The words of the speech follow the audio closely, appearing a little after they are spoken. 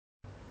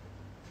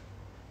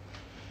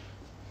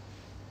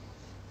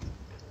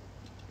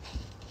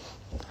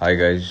Hi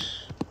guys.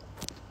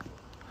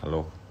 Hello.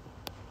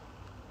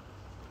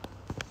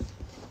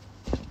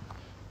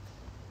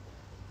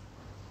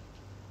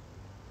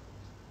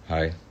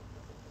 Hi.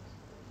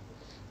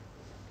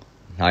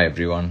 Hi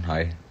everyone.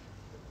 Hi.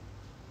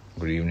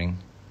 Good evening.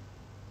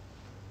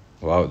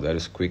 Wow, that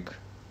is quick.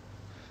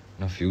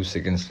 In a few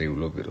seconds,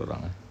 இவ்வளோ பேர்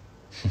வராங்க.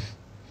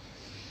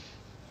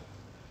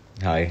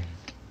 Hi.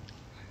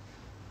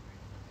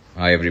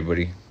 Hi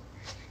everybody.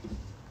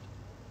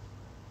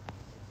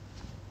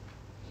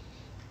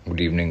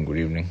 Good evening. Good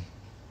evening.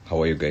 How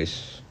are you guys?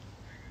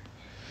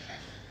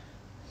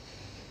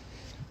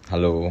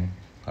 Hello.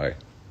 Hi.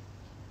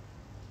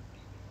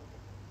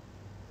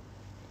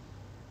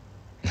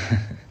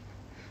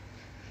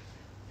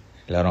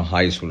 எல்லாரும்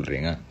hi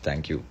சொல்கிறீங்க.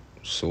 Thank you.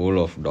 Soul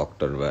of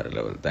doctor வேறு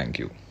level.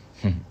 Thank you.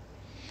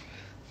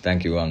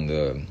 Thank you. அந்த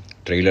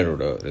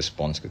ட்ரெய்லரோட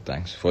ரெஸ்பான்ஸ்க்கு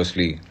thanks.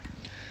 Firstly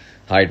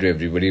hi to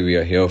everybody. We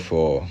are here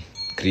for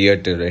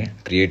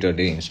creator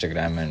day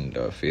Instagram and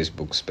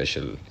Facebook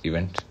special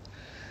event.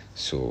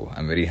 So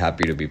I'm very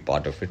happy to be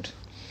part of it.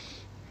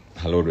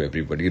 Hello to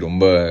everybody.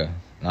 ரொம்ப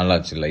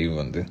நல்லாச்சு live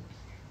வந்து.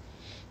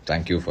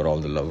 Thank you for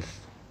all the love.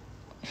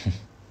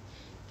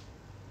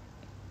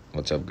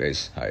 What's up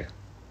guys? Hi.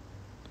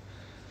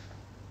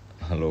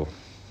 Hello.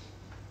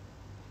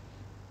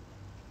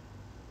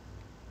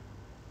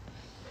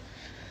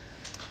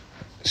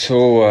 So,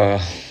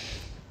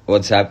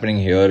 what's happening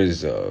here is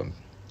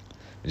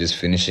just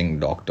finishing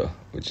Doctor,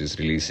 which is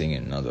releasing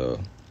in another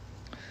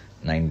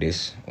 9 days.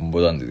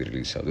 9th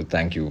release.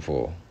 Thank you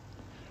for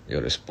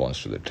your response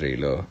to the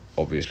trailer.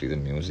 Obviously, the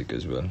music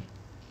as well.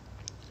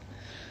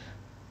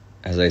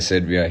 As I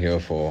said, we are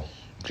here for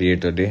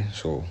Creator Day,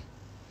 so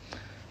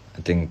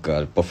I think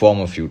I'll perform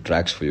a few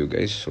tracks for you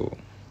guys. So.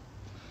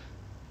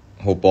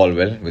 Hope all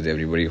well with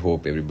everybody.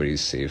 Hope everybody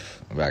is safe,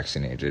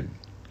 vaccinated,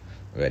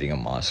 wearing a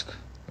mask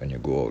when you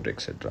go out,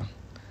 etc.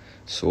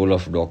 Soul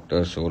of doctor.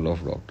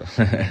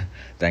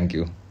 Thank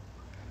you.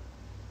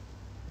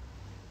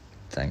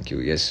 Thank you.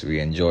 Yes, we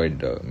enjoyed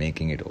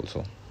making it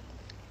also.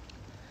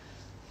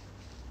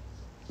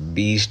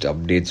 Beast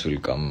updates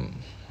will come.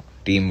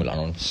 Team will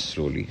announce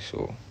slowly, so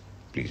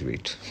please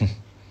wait.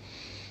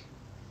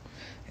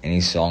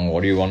 Any song?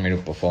 What do you want me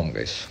to perform,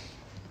 guys?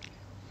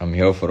 I'm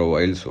here for a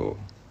while, so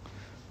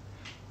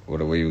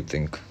whatever you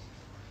think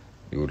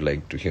you would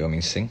like to hear me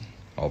sing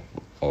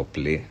or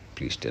play,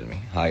 please tell me.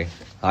 Hi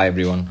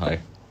everyone. Hi.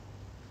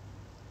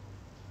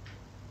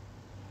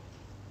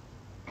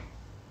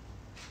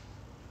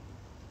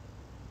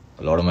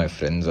 A lot of my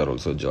friends are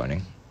also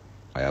joining.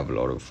 I have a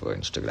lot of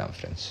Instagram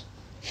friends.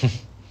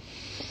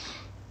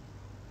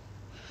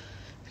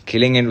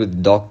 Killing it with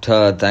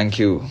Doctor. Thank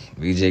you,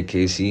 VJ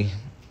Casey.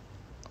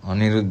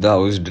 Anirudh,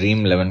 how is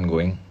Dream 11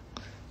 going?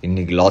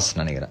 இன்னைக்கு loss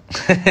நினைக்கிறேன்.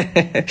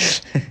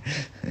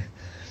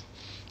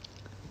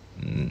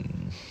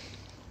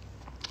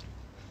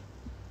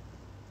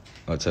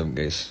 What's up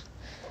guys?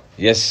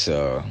 Yes,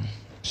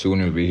 soon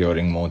you'll be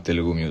hearing more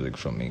Telugu music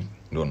from me.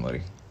 Don't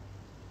worry.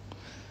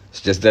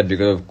 It's just that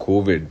because of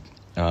COVID,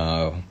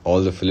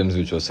 all the films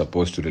which were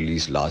supposed to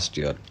release last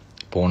year,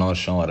 போன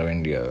வருஷம் வர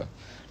வேண்டிய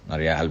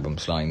நிறைய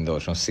ஆல்பம்ஸ்லாம் இந்த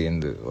வருஷம்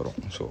சேர்ந்து வரும்.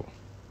 So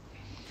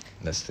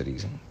that's the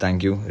reason. Thank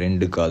you.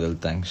 Rendu Kadhal,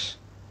 thanks.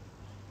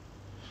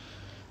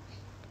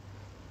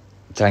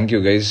 Thank you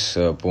guys.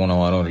 போன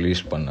வாரம்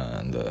ரிலீஸ் பண்ண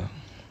அந்த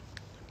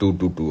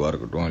 222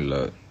 இருக்கட்டும், இல்லை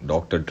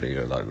டாக்டர்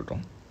ட்ரெய்லராக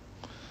இருக்கட்டும்,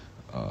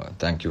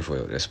 thank you for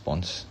your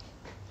response.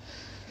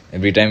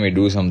 Every time we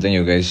do something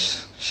you guys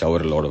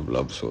shower lot of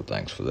love, so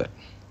thanks for that.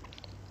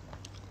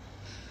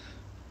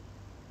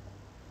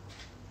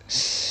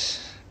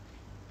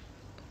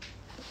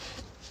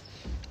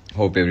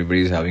 Hope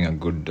everybody is having a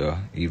good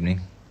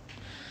evening.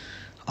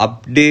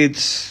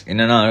 Updates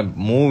என்னென்னா,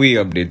 movie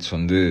updates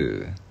வந்து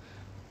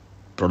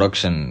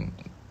production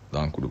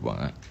தான்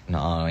கொடுப்பாங்க.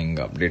 நான்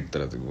இங்கே update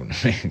தரதுக்கு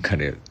ஒன்றுமே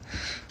கிடையாது.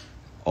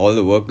 All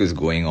the work is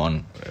going on.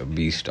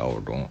 Beast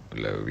ஆகட்டும்,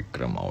 இல்லை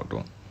விக்ரம்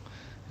ஆகட்டும்,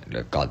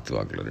 இல்லை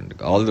காத்துவாக்கில் 2,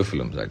 all the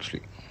films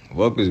actually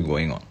work is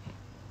going on.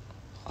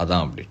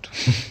 அதான் update.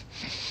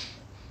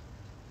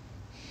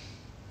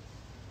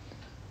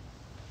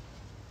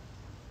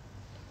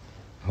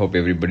 Hope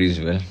everybody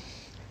is well.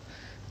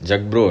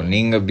 Jug bro,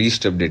 நீங்கள்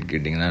பீஸ்ட் அப்டேட்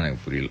கேட்டிங்கன்னா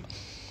எனக்கு புரியல.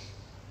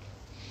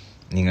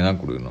 நீங்கள்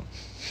தான் கொடுக்கணும்.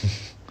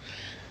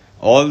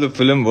 All the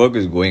film work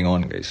is going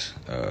on, guys.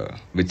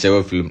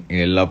 Whichever film,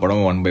 எல்லா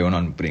படமும் 1 by 1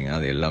 அனுப்புறீங்க,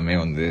 அது எல்லாமே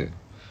வந்து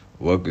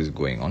work is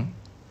going on.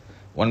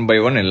 1 by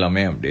 1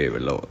 எல்லாமே அப்படியே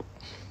வெளில வரும்.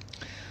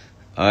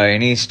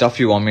 Any stuff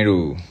you want me to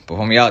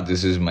perform? Yeah,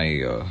 this is my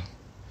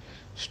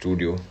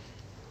studio.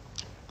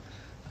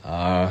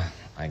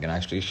 I can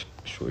actually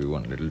show you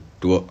one little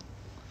tour.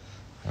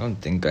 I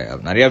don't think I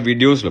have. நிறையா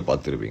வீடியோஸில்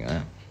பார்த்துருப்பீங்க.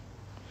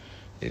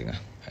 இருங்க,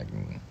 I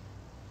can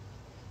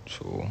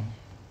show.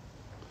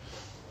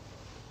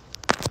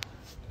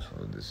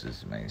 So this is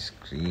my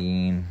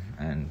screen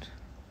and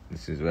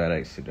this is where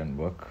I sit and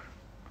work.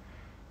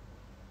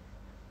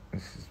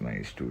 This is my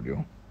studio.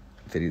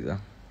 தெரியுதா?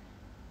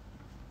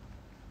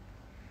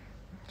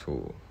 So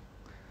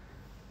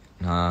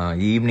நான்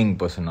evening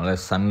பர்சனால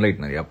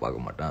sunlight நிறையா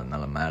பார்க்க மாட்டேன்.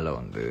 அதனால மேலே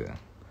வந்து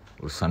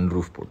ஒரு சன்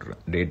ரூஃப்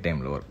போட்டுருவேன். டே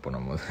டைமில் ஒர்க்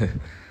பண்ணும்போது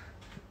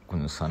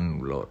கொஞ்சம் சன்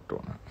உள்ள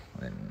வரட்டும்.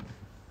 Then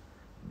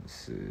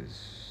this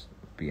is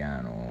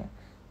piano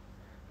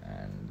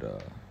and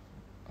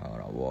our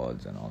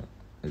awards and all.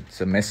 It's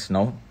a mess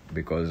now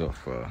because of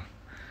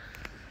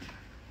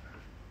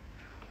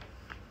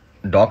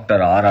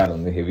doctor RR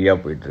வந்து ஹெவியாக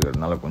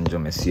போயிட்டுருக்கிறதுனால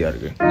கொஞ்சம் மெஸ்ஸியாக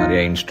இருக்குது. நிறைய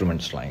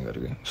இன்ஸ்ட்ருமெண்ட்ஸ்லாம் இங்கே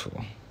இருக்குது. So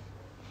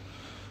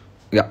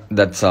yeah,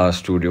 that's our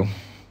studio.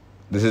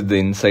 This is the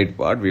inside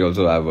part. We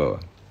also have a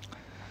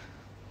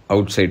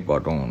outside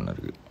பார்ட்டும் ஒன்று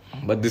இருக்குது.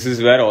 But this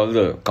is where all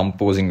the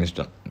composing is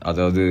done.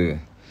 அதாவது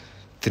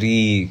 3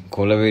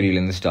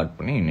 கொலவேரியிலேருந்து ஸ்டார்ட்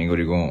பண்ணி இன்னைக்கு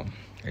வரைக்கும்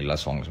எல்லா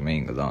சாங்ஸுமே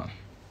இங்கே தான்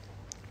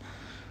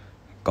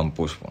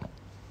கம்போஸ் பண்ணோம்.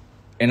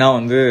 ஏன்னா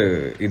வந்து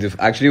இது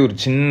ஆக்சுவலி ஒரு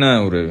சின்ன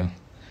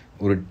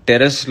ஒரு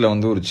டெரஸில்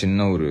வந்து ஒரு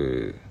சின்ன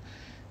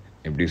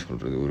எப்படி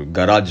சொல்கிறது, ஒரு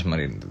கராஜ்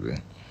மாதிரி இருந்தது.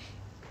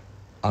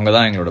 அங்கே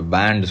தான் எங்களோட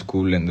பேண்ட்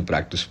ஸ்கூல்லேருந்து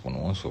ப்ராக்டிஸ்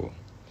பண்ணுவோம். ஸோ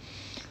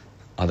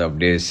அதை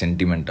அப்படியே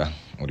சென்டிமெண்ட்டாக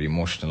ஒரு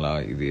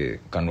இமோஷ்னலாக இது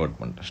கன்வெர்ட்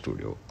பண்ணிட்டேன்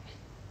studio.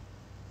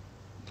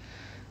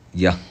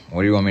 Yeah,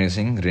 what you want me to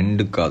sing?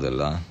 ரெண்டு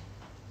காதலா?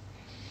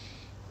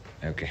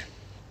 Okay.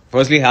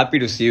 Firstly, happy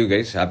to see you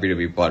guys. Happy to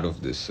be part of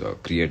this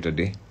Creator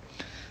Day.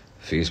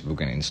 Facebook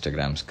and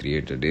Instagram's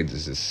Creator Day.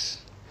 This is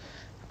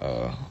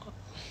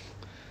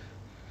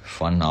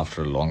fun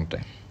after a long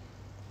time.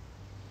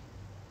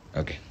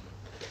 Okay.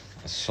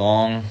 A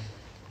song.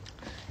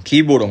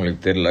 Keyboard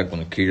உங்களுக்கு தெரியல,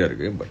 கொஞ்சம் கீழே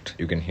இருக்கு, but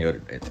you can hear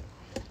it, I think.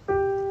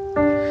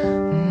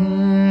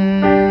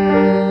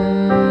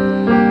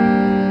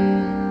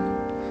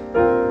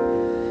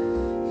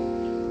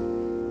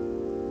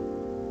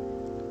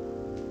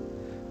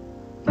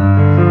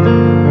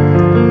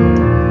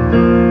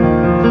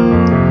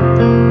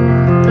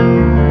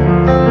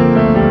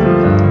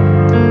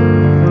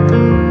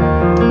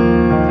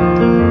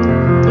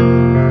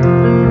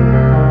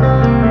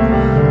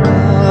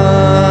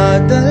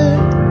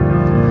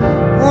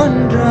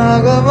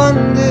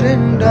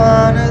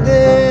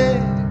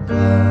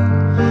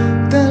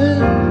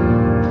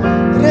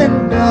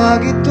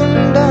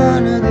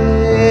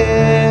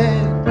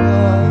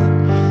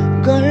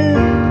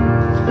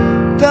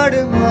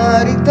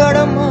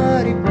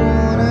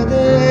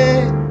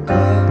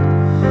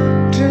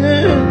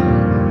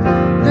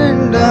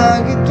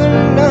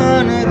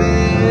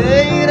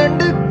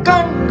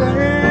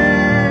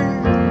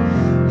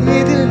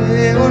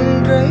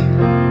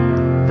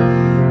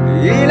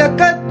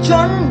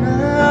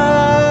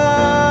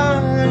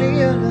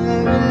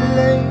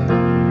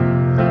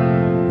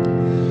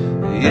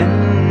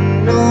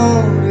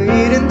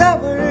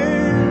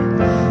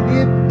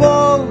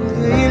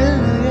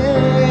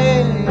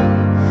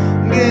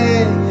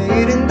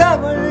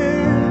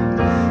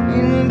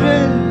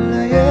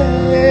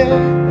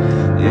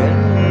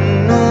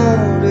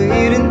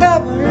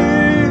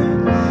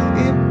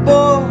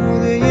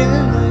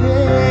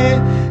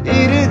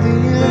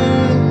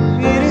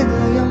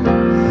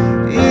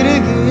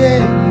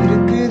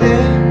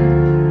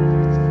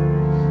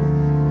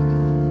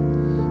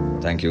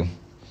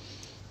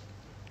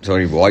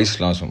 Sorry,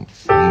 வாய்ஸ்லாம்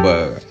ரொம்ப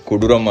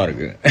கொடூரமாக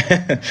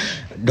இருக்குது.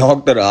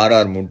 Doctor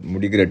RR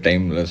முடிக்கிற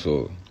டைமில். ஸோ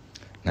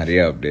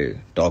நிறையா அப்படியே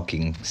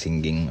டாக்கிங்,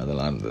 சிங்கிங்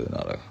அதெல்லாம்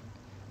இருந்ததுனால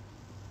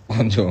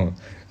கொஞ்சம்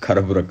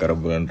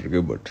கரபுரன்னு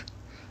இருக்குது. But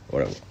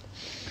whatever.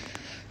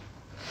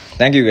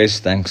 Thank you guys.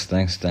 Thanks.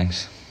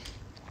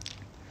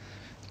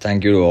 Thank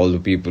you to all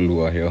the people who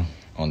are here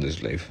on this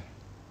live.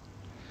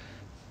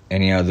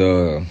 Any other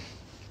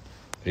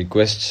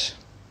requests?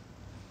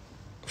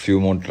 Few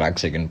more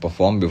tracks I can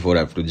perform before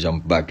I have to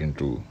jump back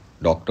into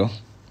Doctor.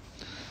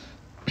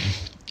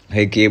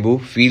 Hey Kebu,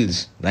 Fields,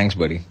 thanks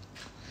buddy.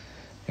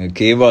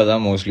 Keba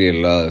தான் mostly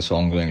எல்லா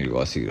சாங்ஸும் எங்களுக்கு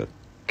வாசிக்கிறார்.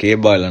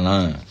 கேபா இல்லைன்னா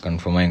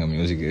கன்ஃபார்மாக எங்கள்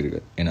music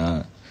இருக்குது. ஏன்னா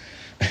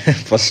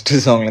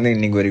first சாங்லேருந்து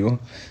இன்றைக்கி வரைக்கும்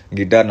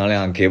கிட்டார்னாலே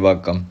கேபா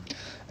கம்.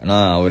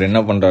 ஆனால் அவர் என்ன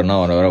பண்ணுறாருன்னா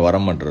வர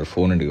மாட்டார்,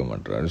 ஃபோன் எடுக்க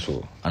மாட்டார். ஸோ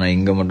ஆனால்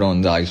இங்கே மட்டும்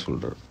வந்து ஆய்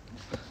சொல்கிறார்.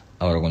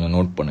 அவரை கொஞ்சம்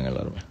நோட் பண்ணுங்கள்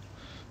எல்லாருமே.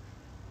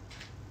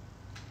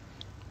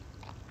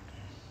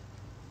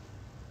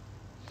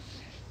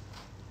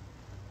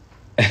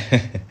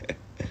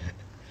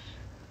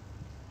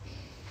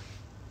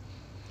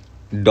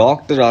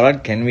 Doctor RR,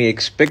 can we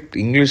expect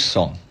English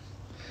song?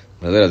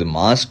 Brother, அது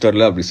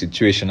மாஸ்டரில் அப்படி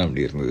சுச்சுவேஷன்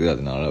அப்படி இருந்தது,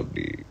 அதனால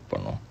அப்படி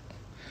பண்ணோம்.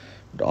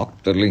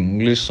 டாக்டரில்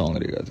இங்கிலீஷ் சாங்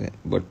இருக்காது,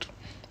 but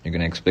you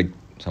can expect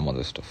some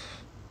other stuff.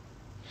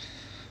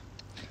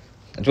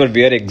 That's what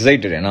we are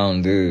excited. ஏன்னா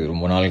வந்து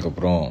ரொம்ப நாளுக்கு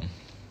அப்புறம்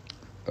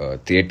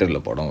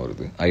தியேட்டரில் படம்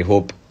வருது. ஐ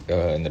ஹோப்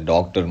இந்த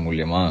டாக்டர்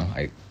மூலியமாக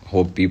I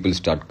hope people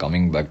start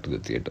coming back to the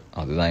theatre.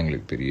 அதுதான்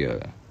எங்களுக்கு பெரிய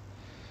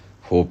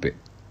ஹோப்பே.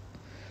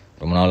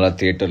 ரொம்ப நாளாக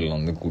தியேட்டரில்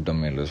வந்து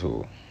கூட்டமே இல்லை. ஸோ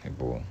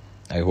இப்போது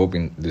I hope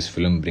in this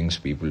film brings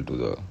people to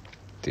the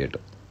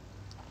theatre.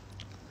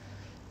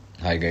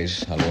 Hi guys,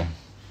 hello.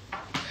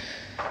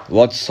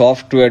 What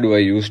software do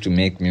I use to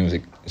make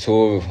music? So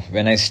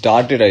when I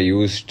started, I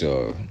used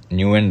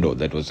Nuendo.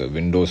 That was a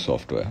Windows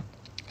software.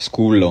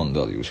 School la vandu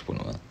adu use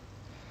பண்ணுவேன்.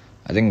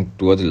 I think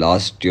towards the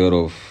last year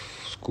of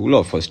school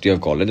or first year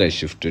college, I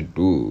shifted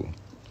to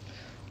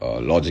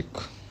Logic.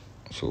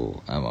 So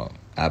I'm a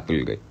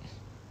Apple guy.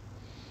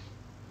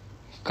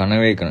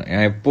 கனவே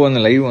எப்போ அந்த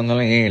live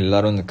வந்தாலும் ஏன்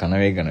எல்லாரும் இந்த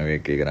கனவே கனவே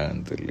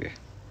கேட்குறாங்கன்னு தெரியல.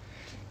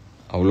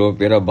 அவ்வளோ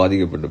பேராக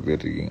பாதிக்கப்பட்ட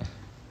பேர் இருக்கீங்க.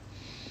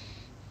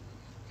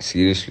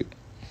 சீரியஸ்லி.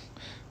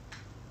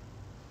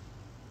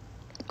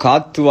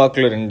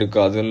 காத்துவாக்கில் 2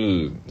 காதல்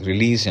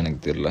ரிலீஸ் எனக்கு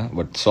தெரியல.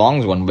 பட்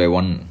சாங்ஸ் 1 by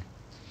 1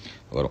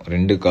 வரும்.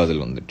 2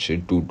 காதல் வந்துடுச்சு,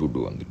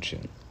 2 வந்துடுச்சு.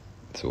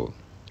 So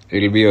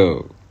it will be a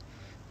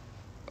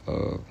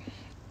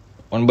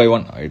 1 by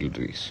 1 idle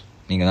release.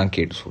 நீங்கள் தான்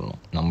கேட்டு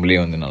சொல்லணும். நம்மளே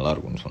வந்து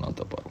நல்லாயிருக்கும்னு சொன்னால்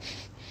தப்பாக இருக்கும்.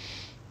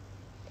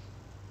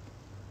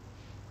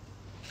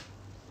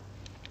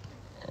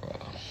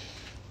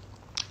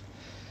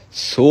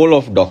 Soul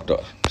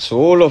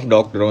of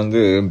Doctor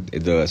வந்து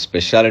the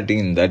speciality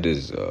in that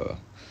is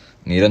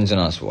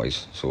நிரஞ்சனாஸ் voice.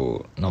 So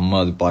நம்ம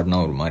அது பாடினா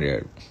ஒரு மாதிரி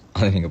ஆகிடும்.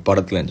 அதை நீங்கள்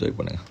படத்தில் என்ஜாய்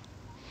பண்ணுங்க.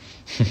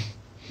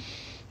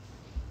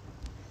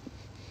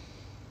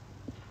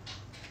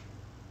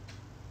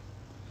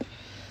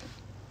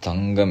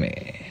 தங்கமே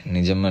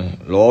நிஜமே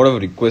லாட்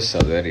ஆஃப் ரிக்வெஸ்ட்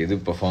அதர் எது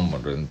பெர்ஃபார்ம்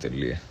பண்ணுறதுன்னு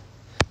தெரியலையே.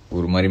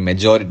 ஒரு மாதிரி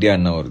மெஜாரிட்டியாக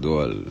என்ன வருதோ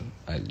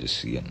I just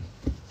see and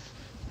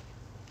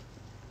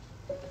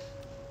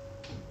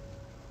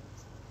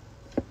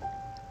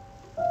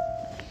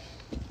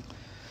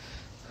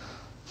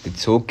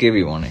it's okay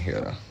we want to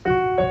hear.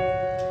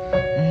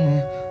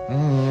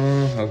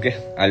 Okay,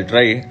 I'll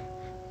try.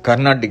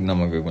 Carnatic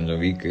namakku konjam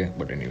weak,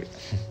 but anyway.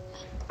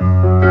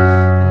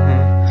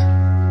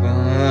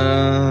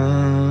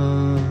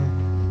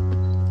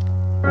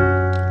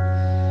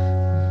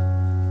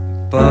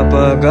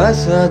 Papa ga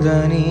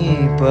sadani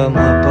pa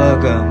ma pa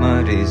ga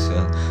mari sa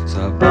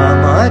pa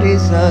mari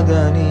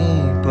sadani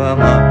pa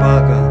ma pa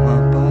ga ma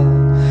pa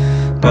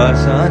pa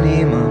sa ni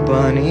ma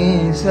pa ni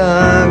sa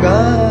ga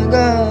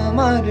ga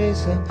mare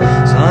sa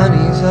sa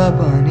ni sa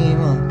pa ni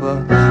ma pa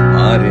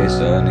mare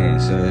sa ni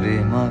sa re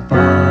ma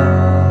pa.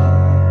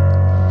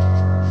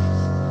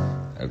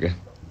 Okay,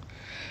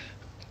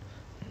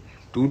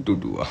 2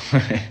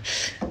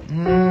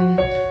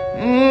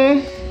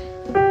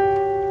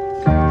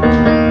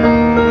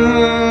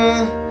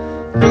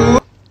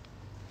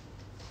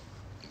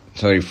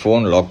 sorry,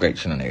 phone lock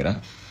action நினைக்கிறேன்.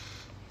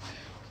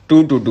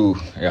 2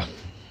 yeah.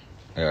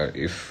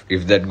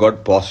 If that got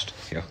paused,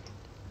 yeah.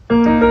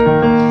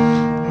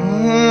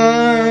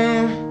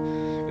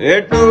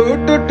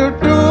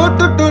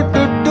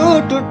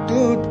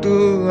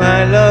 I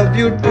love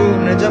you too,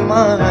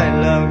 Najama, I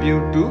love you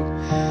too.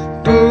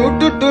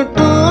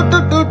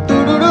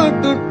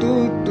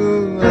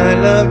 I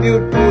love you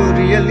too,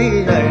 really,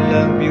 I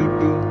love you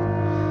too.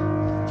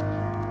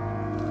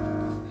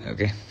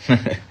 Okay.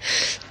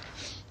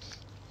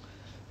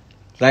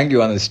 Thank you.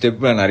 அந்த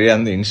ஸ்டெப்பை நிறையா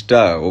அந்த Insta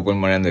open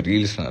பண்ணி அந்த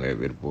reels நிறைய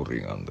பேர்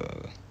போடுறீங்க அந்த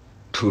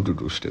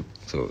 2 step.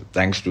 So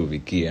thanks to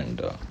Vicky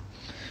and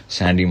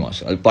Chandy mass.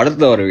 அது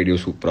படத்தில் வர வீடியோ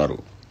சூப்பராக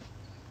இருக்கும்.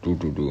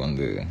 2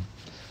 வந்து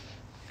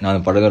நான்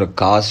அந்த படத்தோட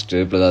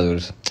காஸ்ட்டு ப்ளஸ் அது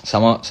ஒரு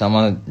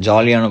செம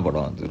ஜாலியான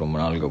படம். அது ரொம்ப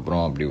நாளுக்கு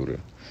அப்புறம் அப்படி ஒரு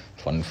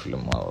ஃபன்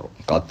ஃபிலிமாக வரும்.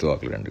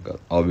 காத்துவாக்கில் 2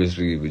 காதல்.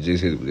 Obviously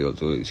Vijay Sethupathi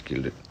also is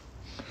guilt it.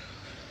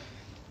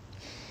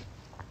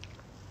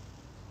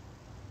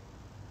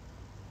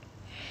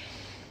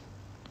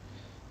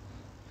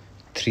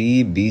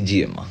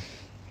 BGM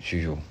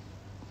ஐயோ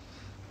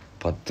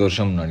 10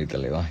 வருஷம் முன்னாடி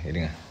தலைவா.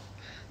 இருங்க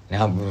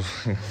ஞாபகம்.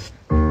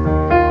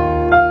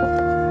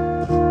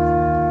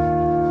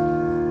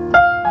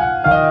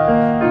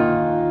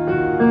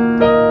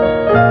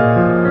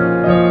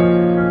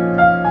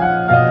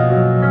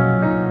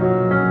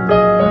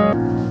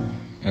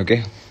 Okay,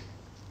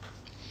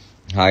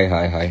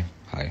 hi.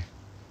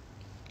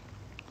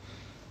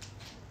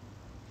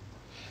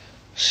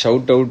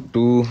 Shout out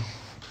to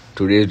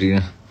today's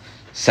dinner.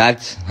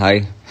 சாட்ஸ் hi.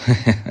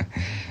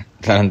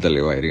 தரன்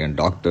தலைவா இருக்கேன்.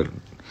 டாக்டர்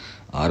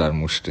ஆர்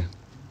முடிச்சுட்டு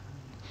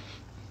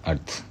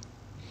அடுத்து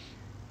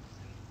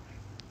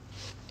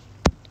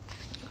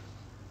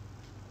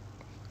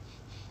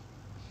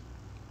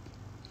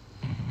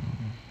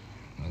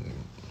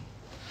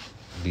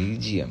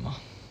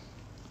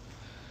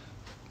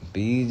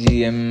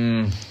பிஜிஎம்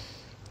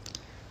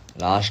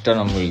லாஸ்ட்டாக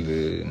நம்மளுது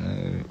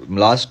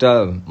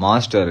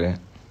master.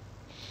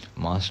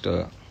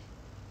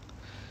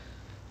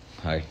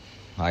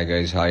 Hi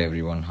guys, hi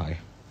everyone, hi.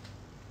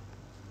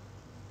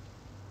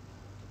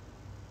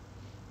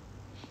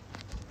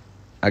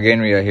 Again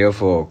we are here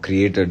for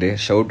Creator Day.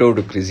 Shout out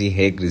to Chrissy.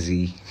 Hey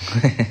Chrissy.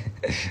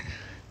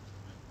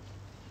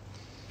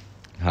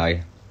 Hi.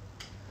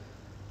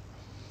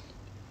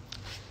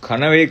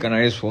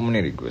 Kanave, so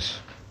many requests.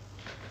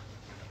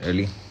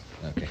 Really?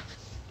 Okay.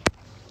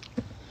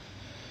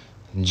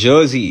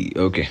 Jersey,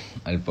 okay,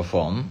 I'll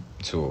perform.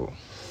 So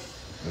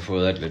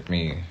before that let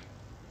me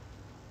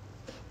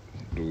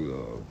do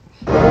the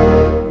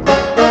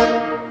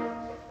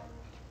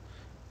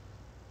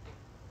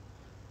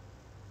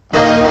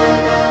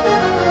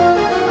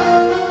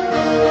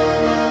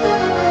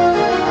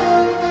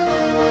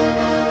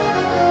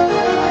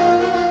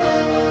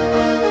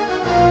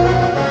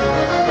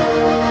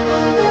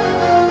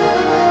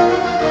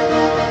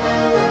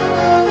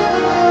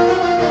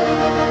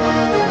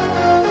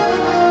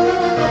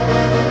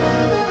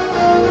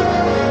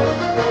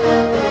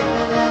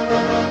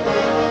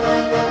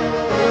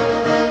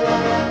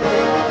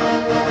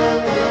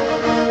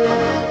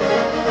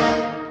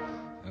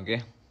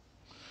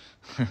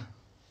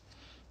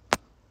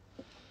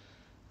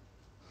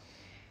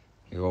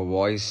Your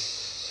voice,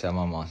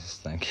 Shama Mas.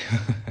 Thank you.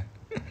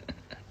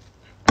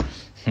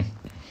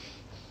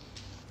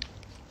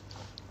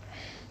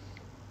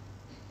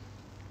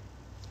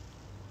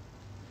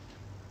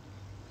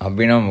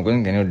 Abhinav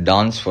Mukund, can you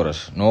dance for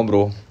us? No,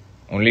 bro.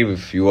 Only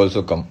if you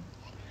also come.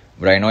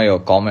 But I know your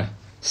comment.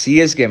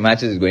 CSK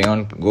match is going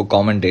on. Go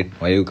commentate.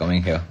 Why are you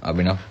coming here?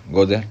 Abhinav,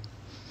 go there.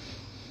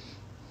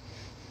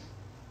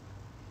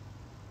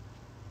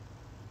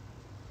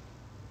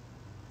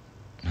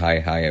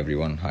 Hi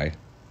everyone. Hi.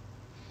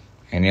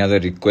 Any other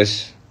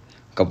requests?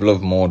 Couple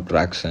of more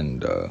tracks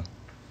and I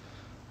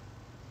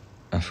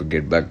have to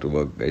get back to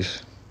work,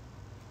 guys.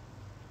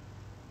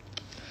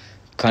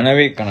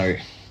 Kanave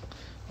Kanave.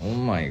 Oh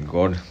my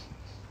god.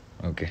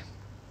 Okay.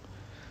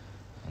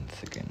 1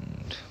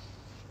 second.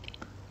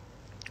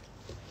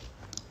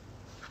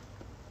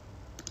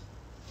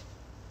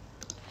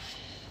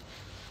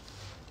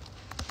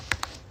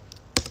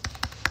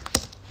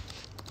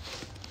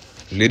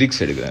 Lyrics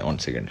எடுக்கிறேன் 1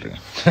 second.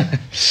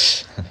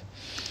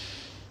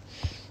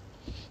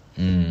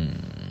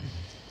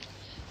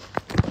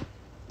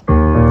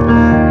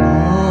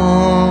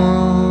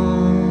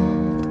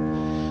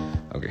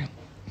 Okay.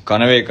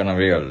 Kanave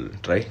Kanave, I'll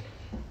try.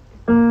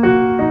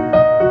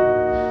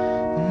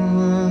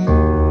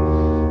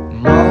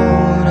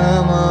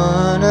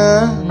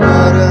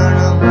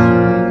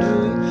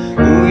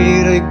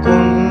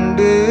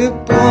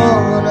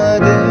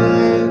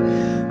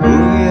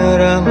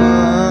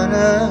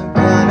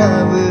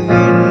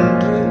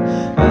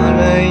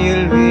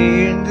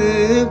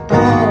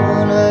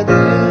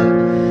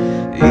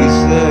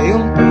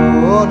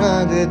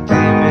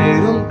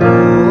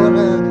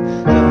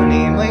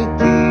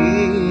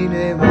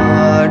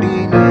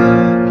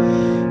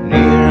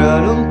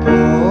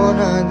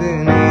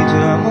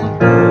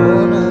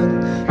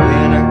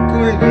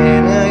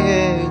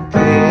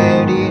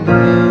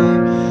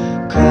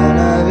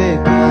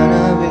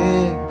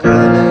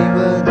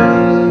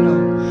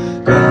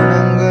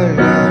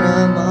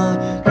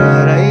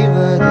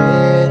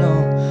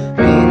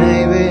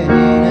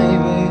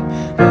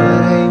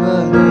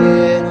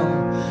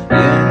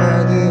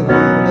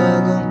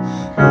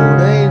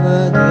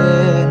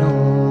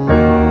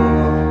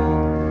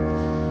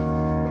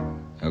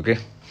 Okay.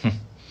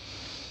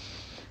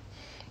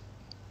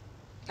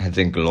 I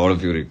think a lot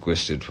of you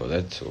requested for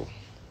that, so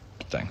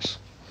thanks.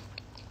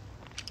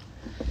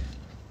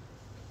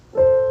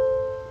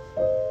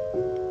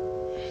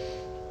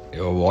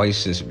 Your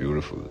voice is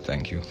beautiful.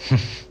 Thank you.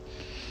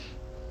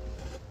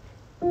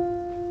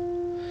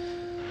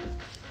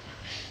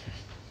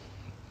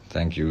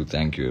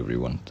 Thank you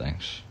everyone.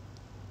 Thanks.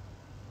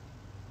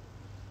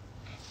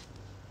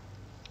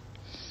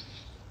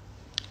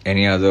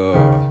 Any other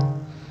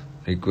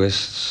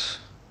requests?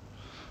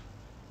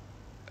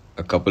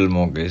 A couple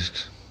more, guys.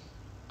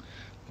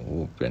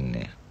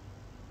 Open.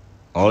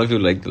 All of you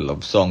like the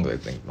love songs, I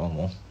think. No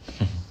more.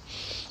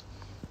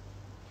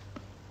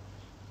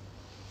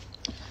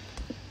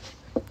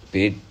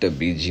 Petta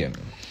BGM.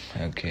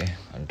 Okay,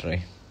 I'll try.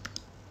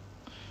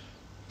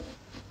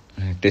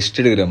 Test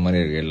எடுக்கிற மாதிரி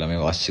இருக்கு, எல்லாமே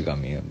வாசிச்சு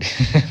காமி அப்படி.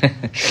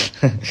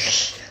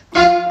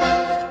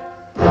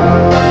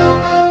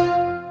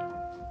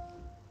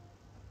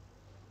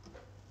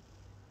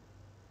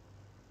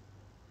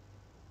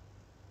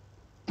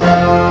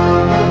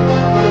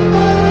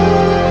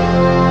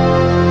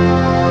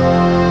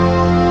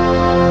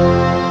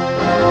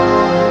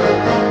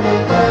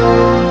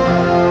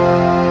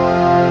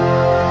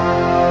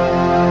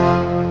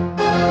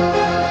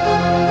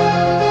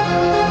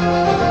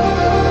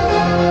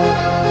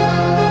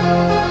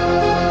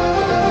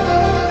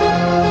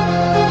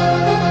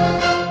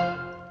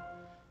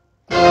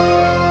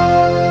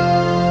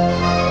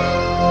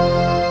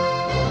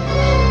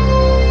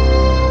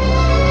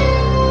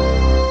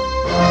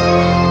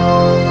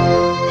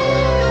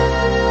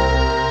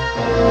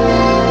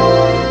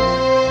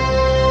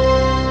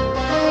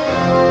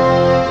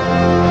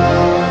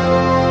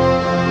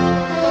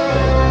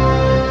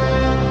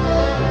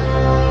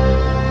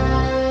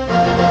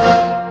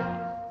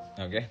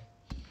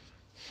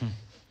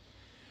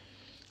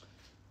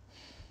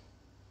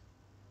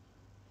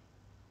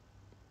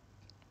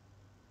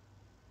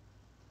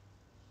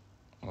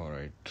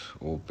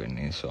 Open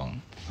a song.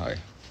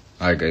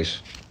 Hi guys.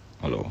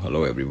 Hello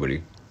everybody.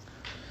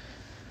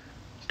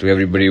 To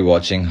everybody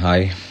watching, hi.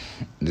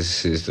 This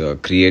is the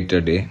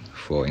Creator Day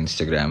for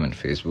Instagram and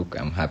Facebook.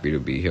 I'm happy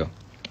to be here.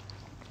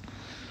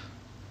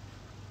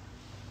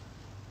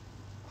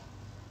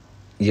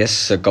 Yes,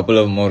 a couple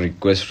of more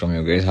requests from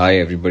you guys. Hi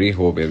everybody.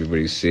 Hope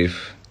everybody's safe.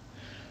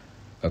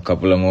 A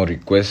couple of more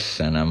requests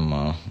and I'm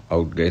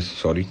out, guys.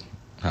 Sorry.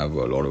 I have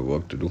a lot of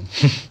work to do.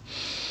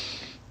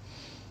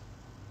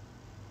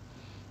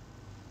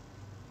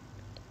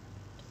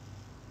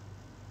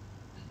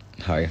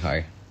 Hi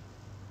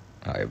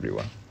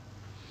everyone.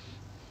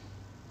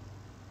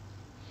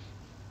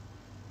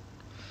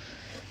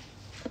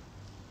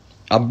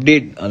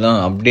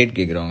 Update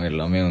கேக்குறவங்க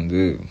எல்லாமே வந்து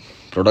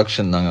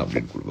production தாங்க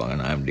update கொடுப்பாங்க.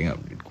 நான் எப்படிங்க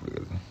update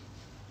கொடுக்குறது?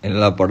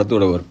 எல்லா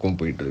படத்தோட ஒர்க்கும்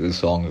போயிட்டுருக்கு,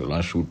 சாங்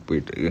எல்லாம் ஷூட்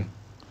போயிட்டுருக்கு.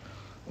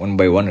 1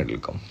 by 1 it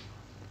will come.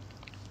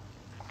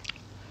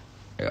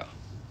 Yeah.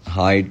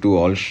 Hi to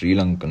all Sri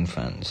Lankan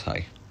fans.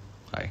 Hi.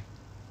 Hi.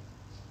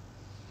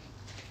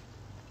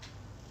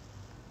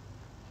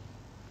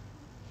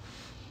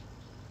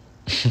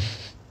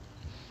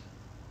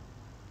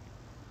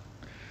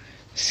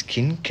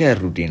 Skin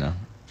care ருட்டீனா?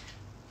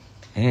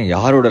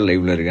 யாரோட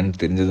லைவ்ல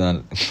இருக்கேன்னு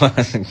தெரிஞ்சுதான்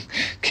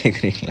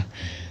கேட்குறீங்களா?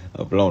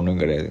 அப்பெல்லாம் ஒன்றும்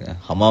கிடையாதுங்க.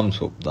 ஹமாம்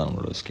சோப் தான்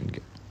நம்மளோட skin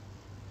care.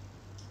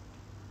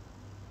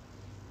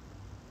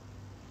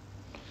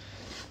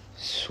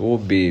 So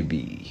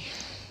baby.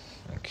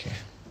 Okay.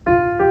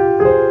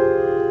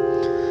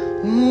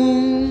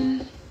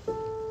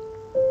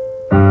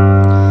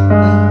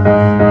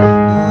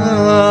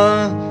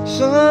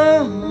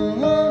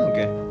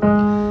 Okay.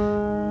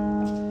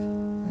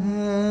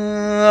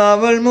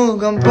 அவள்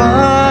முகம்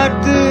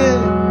பார்த்து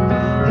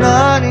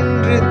நான்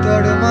இன்று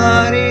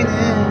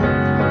தடுமாறினேன்,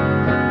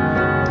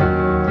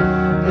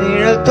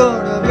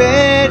 நிழத்தோட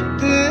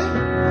வேர்த்து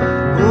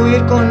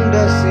உயிர் கொண்ட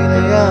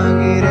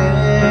சிலையாகிறேன்.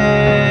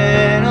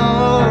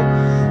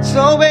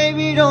 So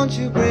baby don't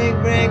you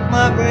break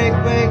my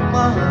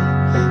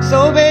heart. So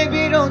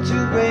baby don't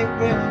you break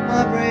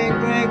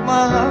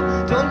my heart.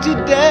 Don't you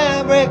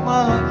dare break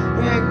my heart.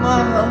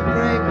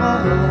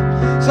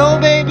 So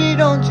baby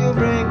don't you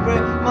break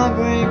my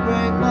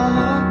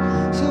heart.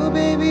 So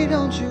baby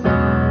don't you.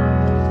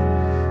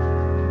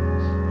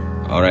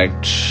 All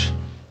right.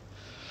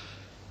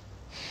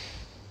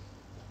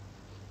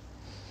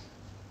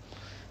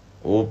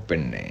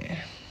 Open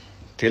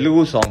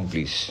Telugu song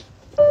please.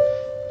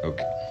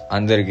 Okay.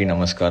 అందరికీ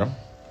నమస్కారం.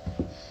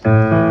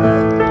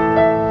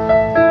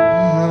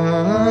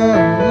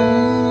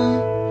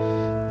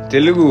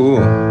 Telugu,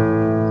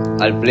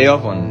 I'll play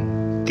off on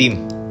theme.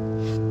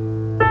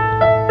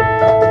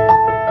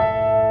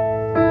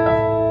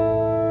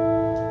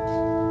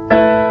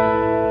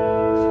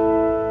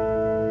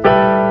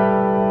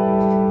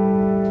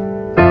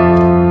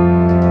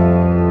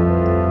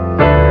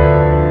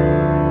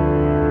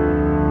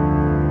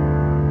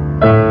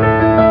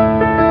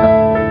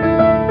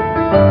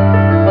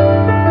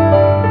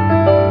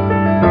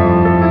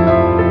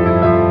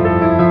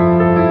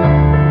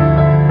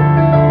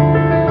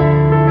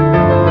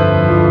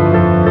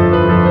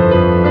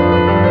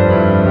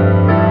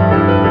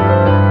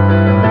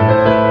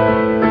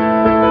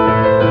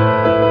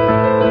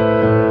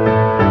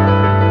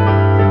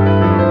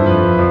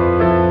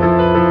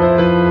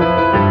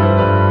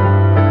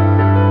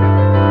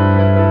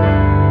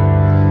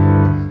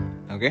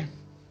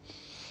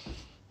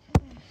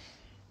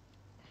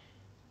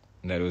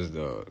 That was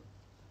the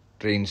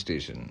train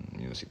station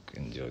music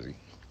in Jersey.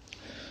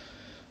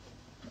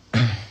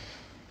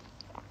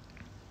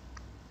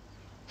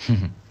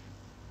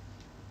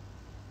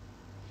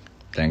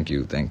 Thank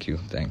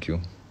you.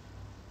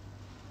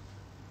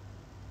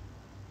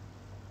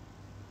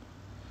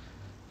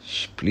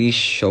 Please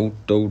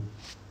shout out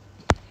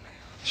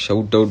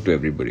to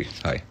everybody.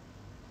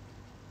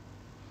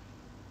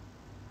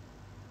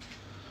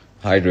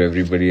 Hi to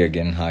everybody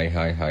again. Hi.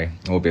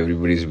 Hope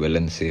everybody is well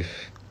and safe.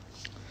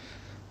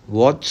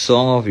 What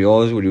song of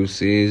yours would you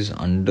say is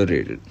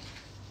underrated?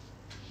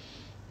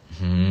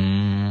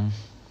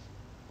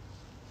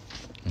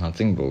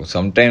 Nothing, bro.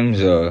 Sometimes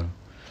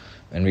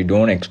when we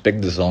don't expect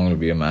the song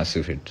will be a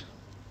massive hit.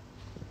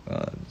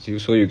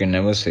 So you can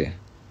never say.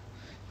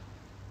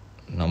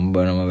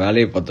 நம்ம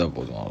வேலையை பார்த்தா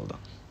போதும்,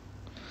 அவ்வளோதான்.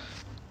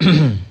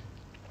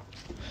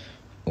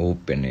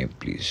 Open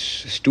please.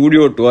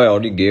 Studio 2 I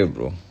already gave,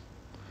 bro.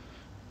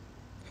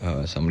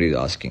 Somebody is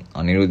asking.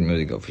 Anirudh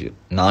Music Official.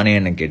 நானே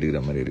என்ன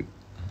கேட்டுக்கிற மாதிரி இருக்கு.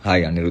 Hi,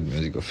 Anirudh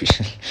Music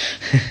Official.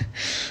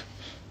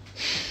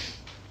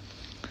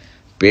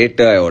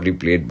 Petta I already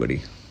played, buddy.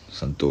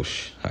 Santosh,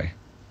 hi.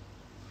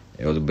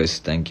 You're the best.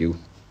 Thank you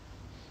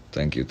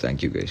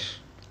guys.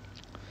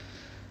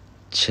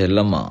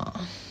 Chellama.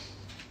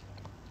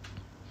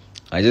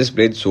 I just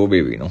played So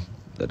Baby,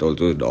 that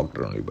also is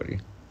Doctor only, buddy.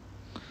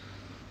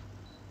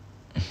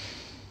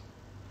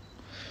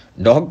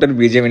 Doctor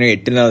BGM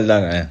 8 நாள்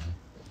தாங்க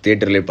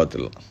தியேட்டர்லேயே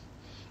பார்த்துடலாம்.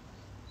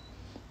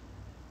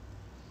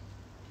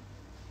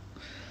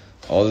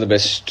 All the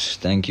best.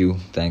 Thank you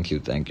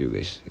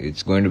guys.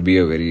 It's going to be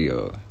a very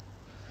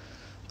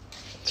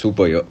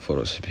super year for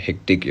us.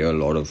 Hectic year. A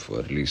lot of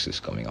releases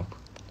coming up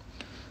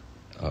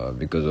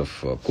because of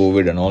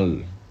COVID and all.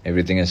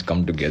 Everything has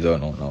come together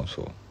now,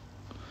 so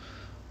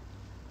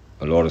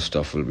a lot of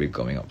stuff will be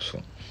coming up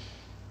soon.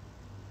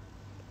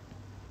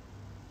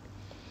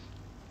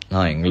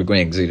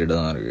 எங்களுக்கும் எக்ஸைட்டடாக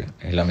தான் இருக்குது.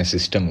 எல்லாமே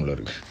system உள்ள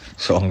இருக்குது.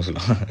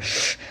 சாங்ஸ்லாம்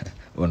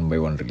 1 by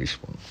 1 release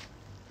பண்ணும்.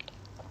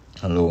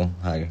 Hello,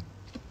 hi.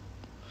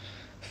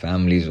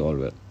 Family is all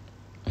well.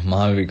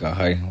 Malvika,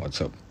 hi, what's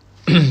up?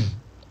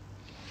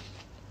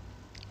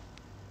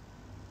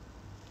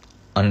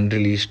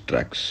 Unreleased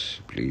tracks,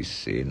 please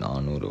say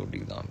Nanu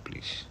Rodi Dam,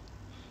 please.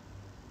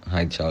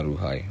 Hi Charu,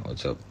 hi,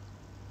 what's up?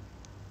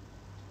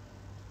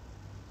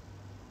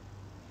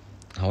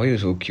 How are you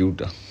so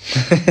cute?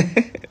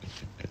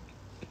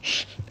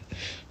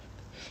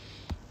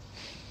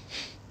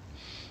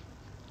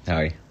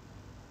 Hi.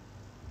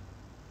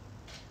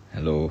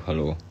 Hello.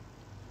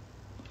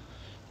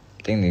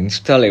 I think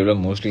Insta live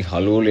mostly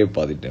hello le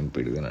paadittem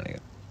poidudhu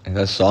nenikken.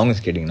 Enga songs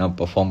kettingna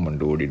perform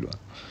பண்ணிட்டு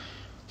ஓடிடுவேன்.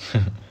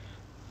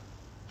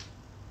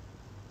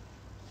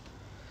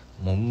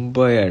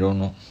 Mumbai, I don't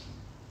know.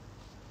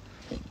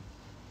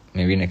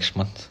 Maybe next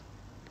month.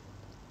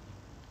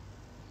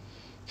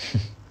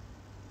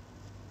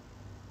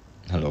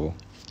 Hello.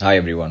 Hi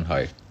everyone.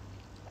 Hi.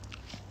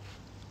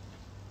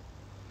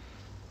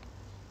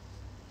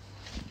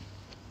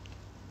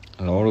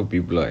 A lot of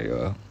people are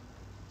here.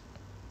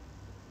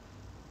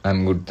 I'm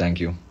good, thank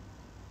you.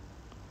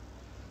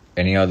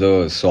 Any other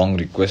song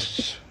requests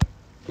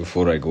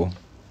before I go?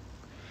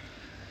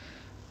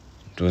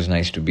 It was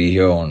nice to be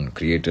here on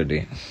Creator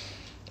Day.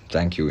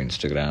 Thank you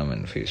Instagram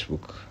and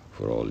Facebook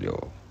for all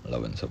your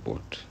love and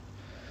support.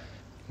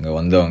 இங்கே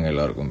வந்தவங்க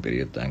எல்லாருக்கும்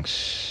பெரிய thanks.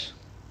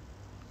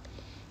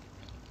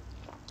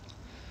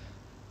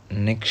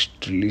 Next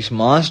release,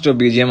 Master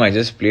BGM, I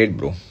just played,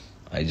 bro.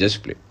 I just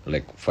played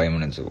like 5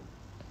 minutes ago.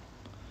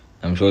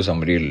 I'm sure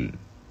somebody will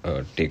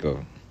take a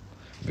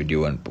video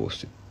and post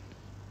it.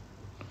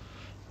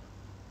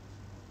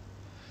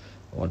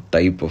 What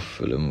type of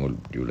film would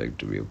you like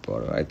to be a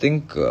part of? I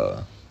think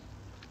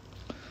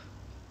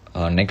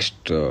our next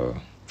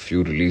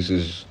few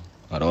releases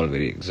are all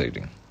very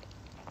exciting.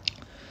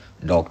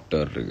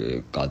 Doctor இருக்கு,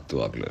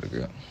 Kathuvakula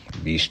இருக்கு,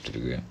 Beast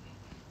இருக்கு,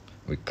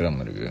 விக்ரம்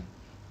இருக்கு,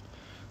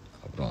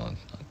 அப்புறம்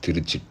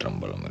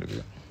திருச்சிற்றம்பலம்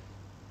இருக்கு.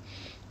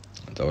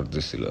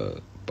 தவிர்த்து சில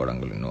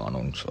படங்கள் இன்னும்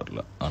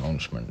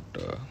அனௌன்ஸ்மெண்ட்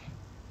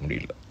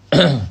முடியல.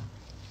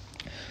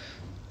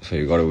 So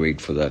you gotta wait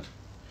for that.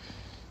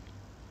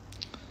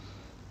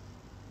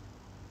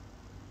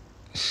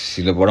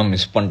 சில படம்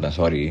மிஸ் பண்ணிட்டேன்,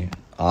 சாரி.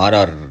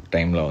 ஆர்ஆர்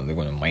டைமில் வந்து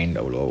கொஞ்சம் மைண்ட்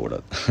அவ்வளோவா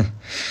ஓடாது.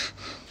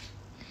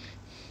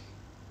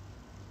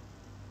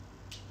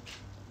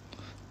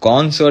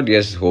 Concert,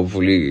 yes,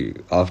 hopefully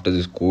after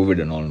this COVID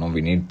and all, now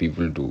we need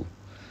people to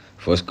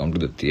first come to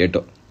the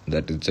theatre.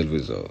 That itself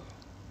is a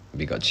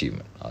big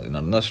achievement.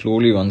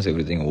 Slowly, once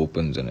everything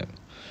opens, and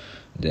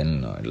then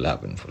it'll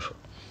happen for sure.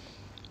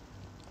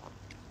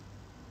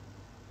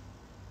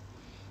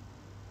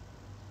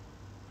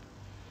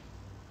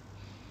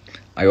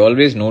 I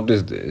always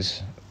notice this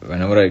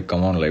whenever I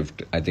come on live.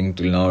 I think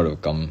till now I have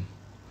come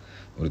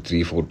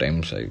 3-4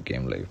 times I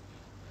came live.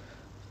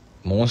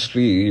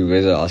 Mostly you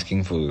guys are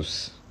asking for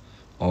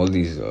all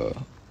these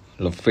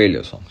love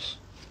failure songs.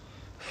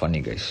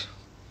 Funny guys.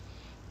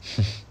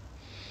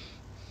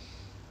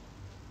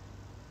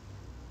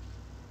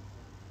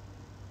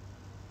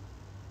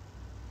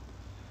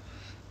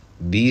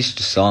 Beast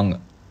song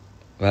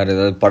வேற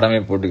ஏதாவது படமே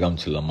போட்டு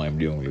காமிச்சிடலாமா?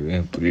 எப்படி உங்களுக்கு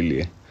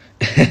புரியலையே?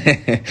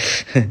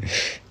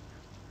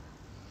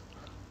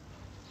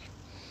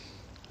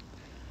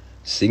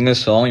 Sing a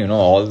song, you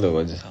know all the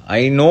words.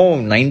 I know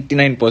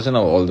 99%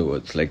 of all the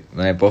words. Like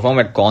when I perform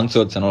at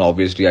concerts and all,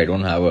 obviously I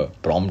don't have a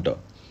prompter.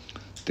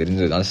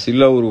 தெரிஞ்சது அது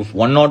சில ஒரு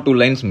 1 or 2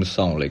 lines மிஸ்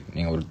ஆகும். Like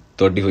நீங்கள் ஒரு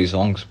 35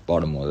 songs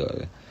பாடும்போது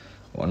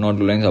 1 or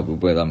 2 lines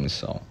அப்பப்போ எதாவது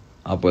மிஸ் ஆகும்.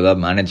 அப்போ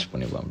எதாவது மேனேஜ்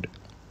பண்ணிப்பேன். அப்படி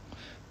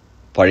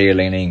பழைய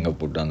லைனை இங்கே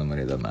போட்டு அந்த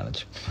மாதிரி எதாவது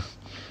manage.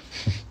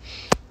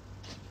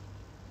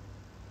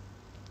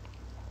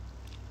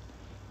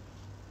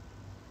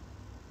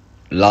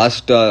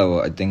 Last,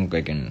 I think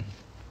I can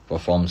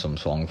perform some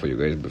song for you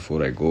guys before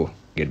I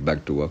get back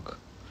to work.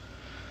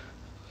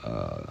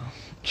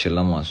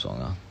 Chillama song.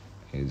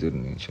 இது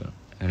இருந்துச்சு.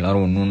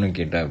 எல்லாரும் ஒன்று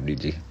கேட்டா எப்படி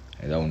ஜி?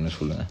 ஏதாவது ஒன்று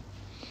சொல்லுங்க.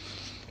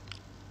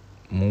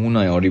 3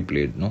 I already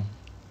played, no?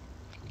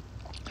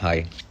 Hi.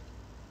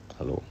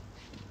 Hello.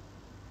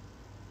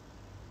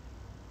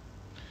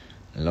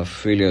 Love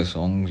failure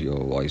songs,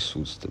 your voice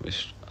suits the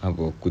best.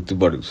 அப்போ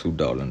குத்துப்பாடுக்கு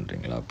சூட்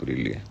ஆகலன்றீங்களா?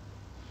 புரியலையே.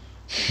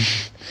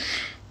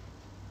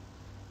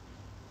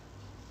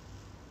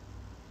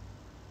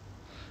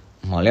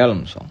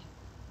 மலையாளம் சாங்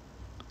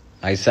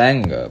ஐ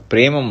சாங்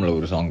பிரேமம்ல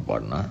ஒரு சாங்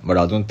பாடினேன். பட்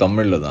அதுவும்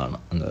தமிழில் தான்.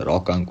 அந்த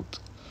ராக்காங்குத்து.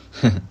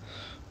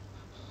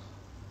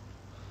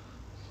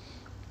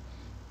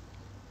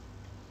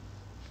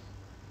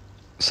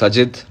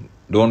 Sajid,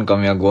 don't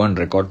come here, go and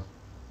record.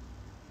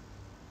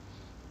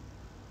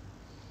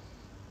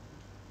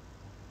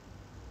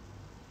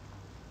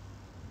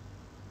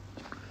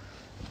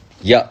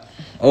 Yeah.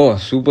 Oh,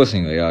 super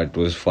singer. Yeah, it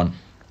was fun.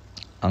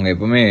 அங்கே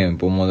எப்பவுமே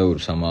போகும்போது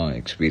ஒரு செம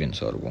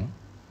எக்ஸ்பீரியன்ஸாக இருக்கும்.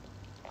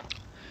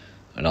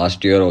 Last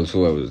year also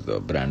I was the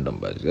brand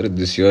ambassador.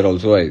 This year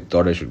also I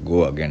thought I should go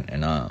again.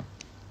 ஏன்னா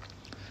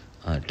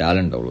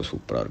talent அவ்வளோ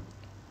சூப்பராக இருக்கும்.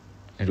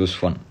 It was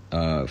fun.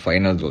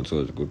 Finals also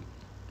was good.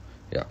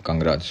 Yeah,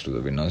 congrats to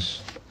the winners.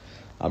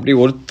 அப்படி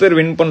ஒருத்தர்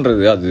வின்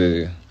பண்ணுறது அது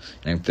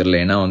எனக்கு தெரியல.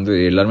 ஏன்னா வந்து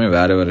எல்லாருமே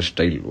வேறு வேறு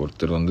ஸ்டைல்.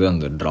 ஒருத்தர் வந்து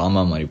அந்த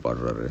ட்ராமா மாதிரி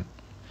பாடுறாரு,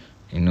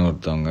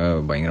 இன்னொருத்தவங்க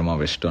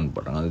பயங்கரமாக வெஸ்டர்ன்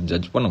பாடுறாங்க. அது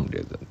ஜட்ஜ் பண்ண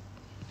முடியாது.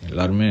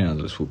 எல்லாருமே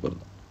அதில் சூப்பர்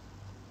தான்.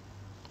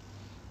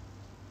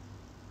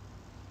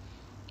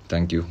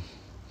 Thank you.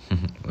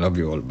 Love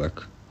you all back.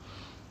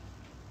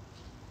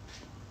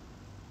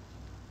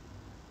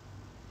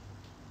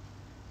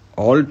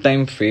 All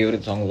time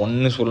favorite song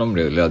ஒன்று சொல்ல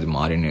முடியாதுல்ல, அது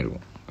மாறினே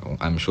இருக்கும்.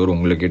 ஐம் ஷூர்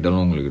உங்களை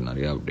கேட்டாலும் உங்களுக்கு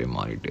நிறையா அப்படியே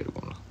மாறிட்டே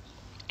இருக்கும்ல.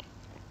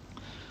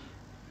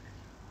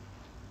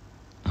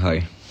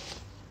 Hi.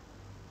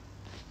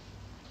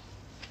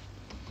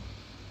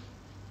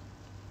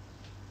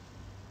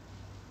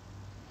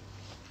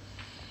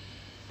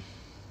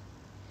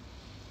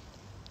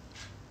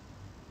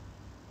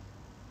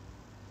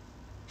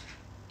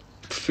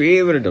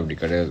 Favorite of the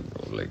career,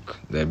 like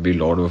there'll be a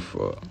lot of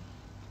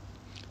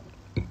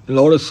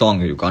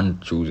songs. You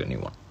can't choose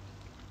anyone.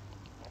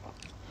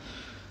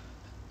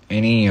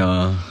 Any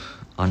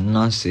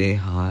Anna say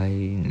hi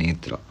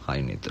Netra.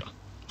 Hi Netra.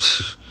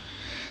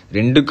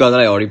 Rendu Kadhal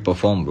I already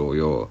performed, bro.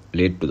 You're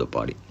late to the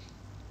party.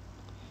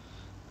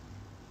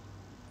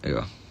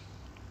 Yeah.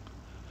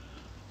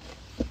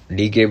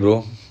 DK,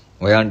 bro.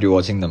 Why aren't you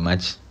watching the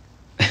match?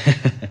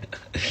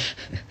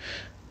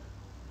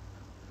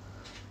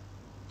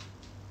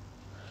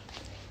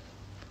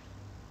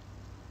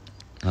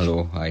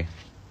 Hello, hi.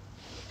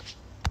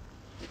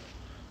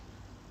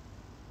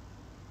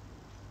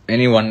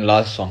 Any one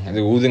last song?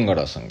 The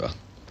Uduganda Sangu.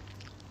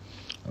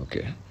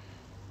 Okay.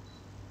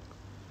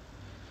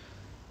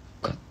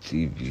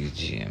 Petta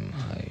BGM.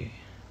 Hi.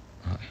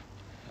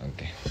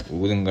 Okay.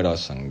 Uduganda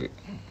Sangu.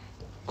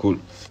 Cool.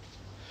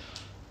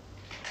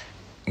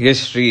 Yes,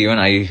 Sri, even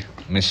I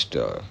missed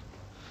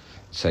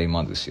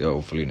Saima this year.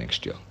 Hopefully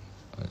next year.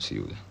 I'll see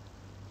you there.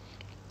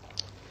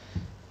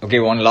 Okay,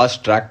 one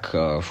last track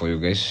for you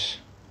guys.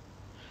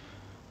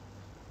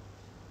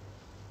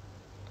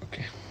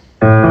 Okay.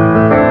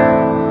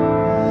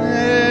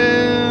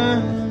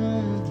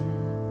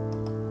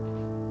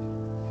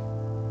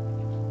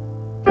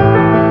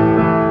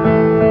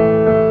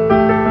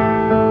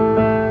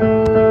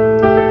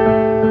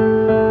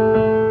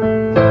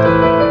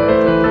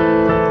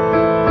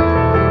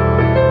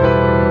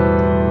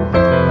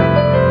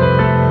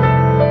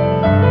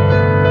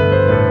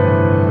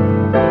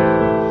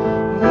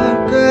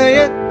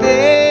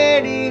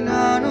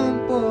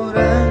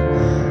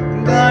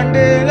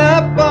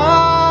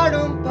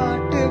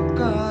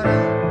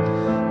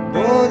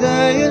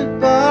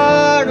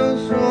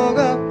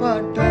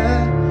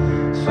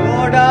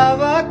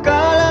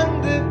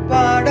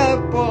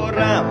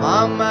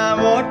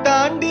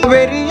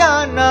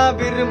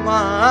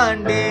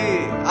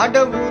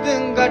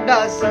 Uduganda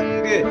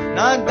Sangu,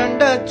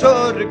 Nadanda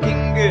Chor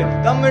King.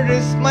 Tamil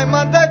is my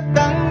mother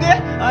tongue.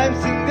 I'm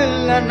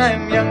single and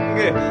I'm young.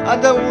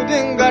 Ada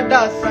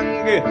Uduganda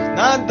Sangu,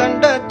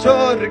 Nadanda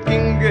Chor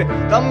King.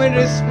 Tamil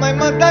is my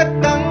mother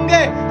tongue.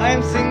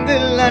 I'm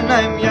single and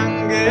I'm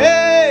young.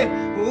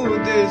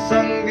 Udu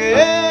Sangu,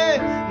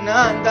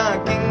 Nada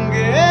King.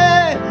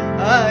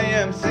 I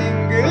am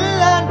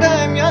single and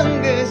I'm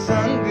young.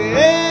 Sangu,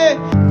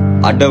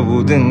 Ada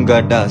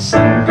Uduganda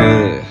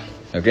Sangu.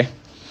 Okay.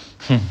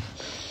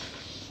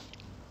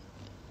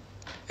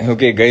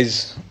 Okay,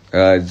 guys,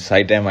 it's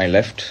high time I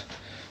left.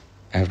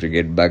 I have to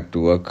get back to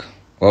work.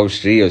 Wow,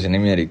 Sri, you're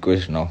sending me a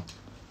request now.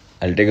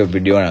 I'll take a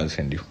video and I'll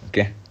send you,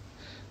 okay?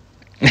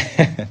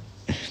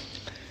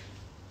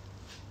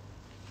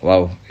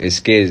 Wow,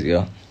 SK is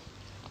here.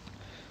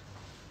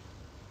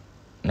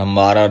 நம்ம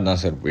ஆறாவது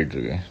தான் sir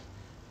போயிட்டுருக்கு.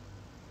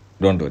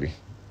 Don't worry,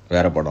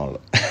 வேற படம்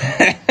இல்லை.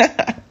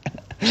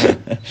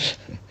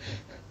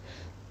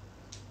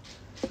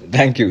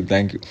 Thank you.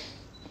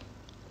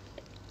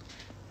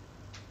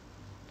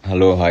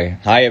 Hello,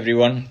 hi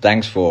everyone.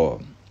 Thanks for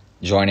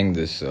joining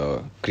this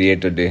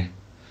Creator Day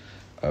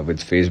with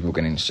Facebook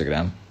and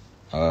Instagram.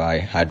 I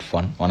had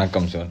fun.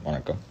 Vanakkam sir,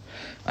 vanakkam.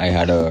 I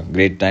had a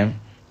great time.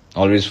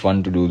 Always fun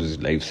to do this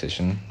live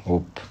session.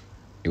 Hope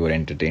you were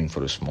entertained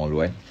for a small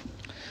while.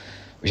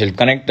 We shall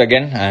connect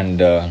again, and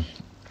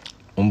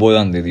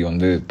 9ஆம் தேதி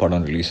வந்து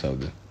படம் release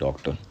ஆகுது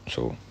doctor.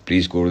 So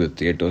please go to the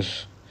theaters.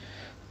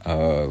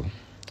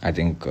 I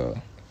think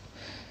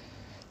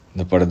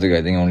the படத்துக்கு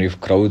I think only if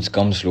crowds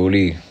come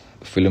slowly,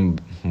 film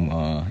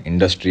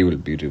industry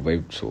will be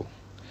revived. So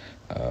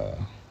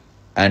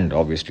and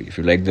obviously if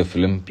you like the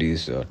film,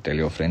 please tell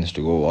your friends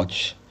to go watch.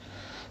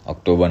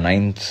 October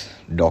 9th,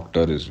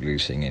 Doctor is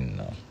releasing in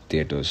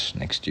theaters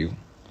next to you.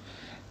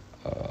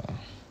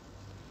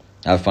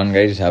 Have fun,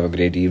 guys. Have a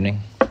great evening.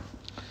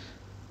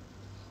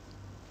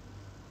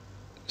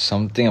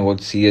 Something about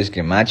CSK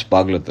match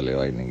பார்க்கல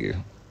தலைவா இன்னைக்கு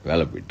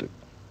வேலை போயிட்டு.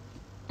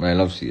 I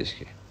love CSK.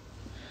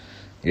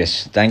 Yes,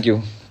 thank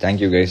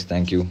you guys,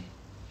 thank you.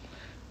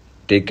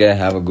 Take care,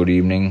 have a good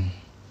evening.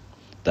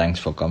 Thanks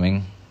for coming,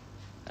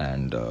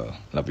 and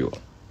love you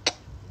all.